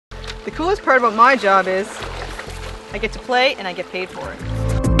The coolest part about my job is I get to play and I get paid for it.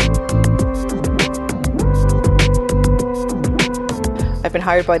 I've been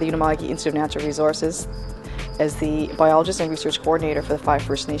hired by the Unamaki Institute of Natural Resources as the biologist and research coordinator for the 5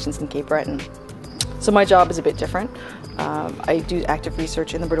 First Nations in Cape Breton. So my job is a bit different. I do active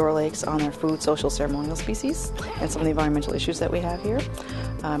research in the Bredor Lakes on our food, social, ceremonial species and some of the environmental issues that we have here.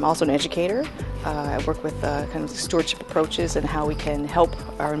 I'm also an educator. I work with kind of stewardship approaches and how we can help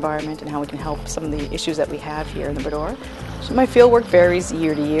our environment and how we can help some of the issues that we have here in the Bredor. So my fieldwork varies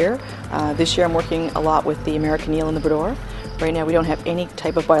year to year. This year I'm working a lot with the American eel in the Bredor. Right now we don't have any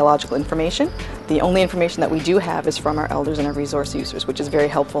type of biological information. The only information that we do have is from our elders and our resource users, which is very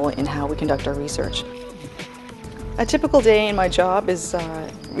helpful in how we conduct our research. A typical day in my job is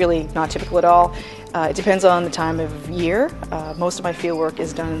really not typical at all. It depends on the time of year. Most of my field work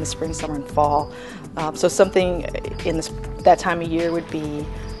is done in the spring, summer, and fall. So something in that time of year would be,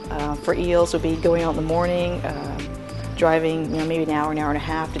 for eels, would be going out in the morning, driving maybe an hour and a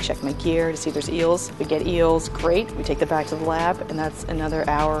half to check my gear to see if there's eels. If we get eels, great. We take them back to the lab, and that's another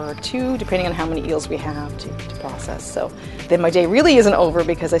hour or 2, depending on how many eels we have to process. So then my day really isn't over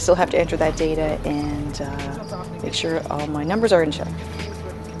because I still have to enter that data and make sure all my numbers are in check.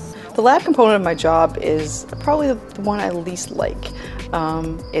 The lab component of my job is probably the one I least like.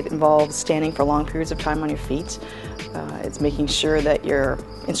 It involves standing for long periods of time on your feet. It's making sure that your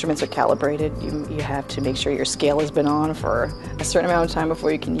instruments are calibrated. You have to make sure your scale has been on for a certain amount of time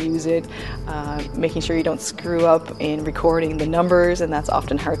before you can use it. Making sure you don't screw up in recording the numbers, and that's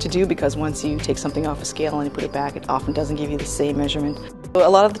often hard to do because once you take something off a scale and you put it back, it often doesn't give you the same measurement. So a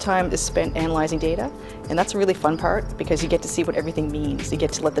lot of the time is spent analyzing data, and that's a really fun part because you get to see what everything means. You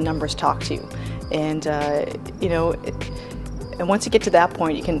get to let the numbers talk to you, and and once you get to that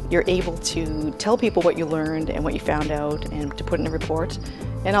point, you're able to tell people what you learned and what you found out, and to put in a report,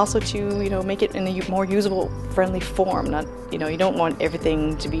 and also to make it in a more usable, friendly form. Not you don't want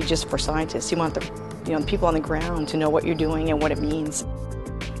everything to be just for scientists. You want the people on the ground to know what you're doing and what it means.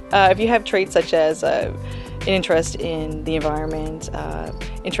 If you have traits such as an interest in the environment,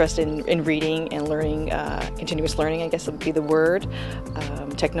 interest in reading and learning, continuous learning, I guess would be the word,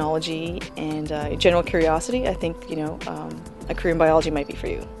 technology, and general curiosity, I think a career in biology might be for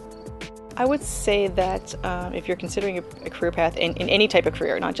you. I would say that if you're considering a career path in any type of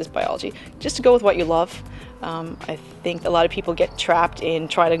career, not just biology, just to go with what you love. I think a lot of people get trapped in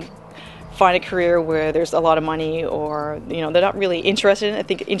trying to find a career where there's a lot of money, or they're not really interested in it. I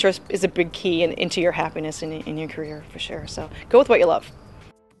think interest is a big key into your happiness in your career, for sure. So go with what you love.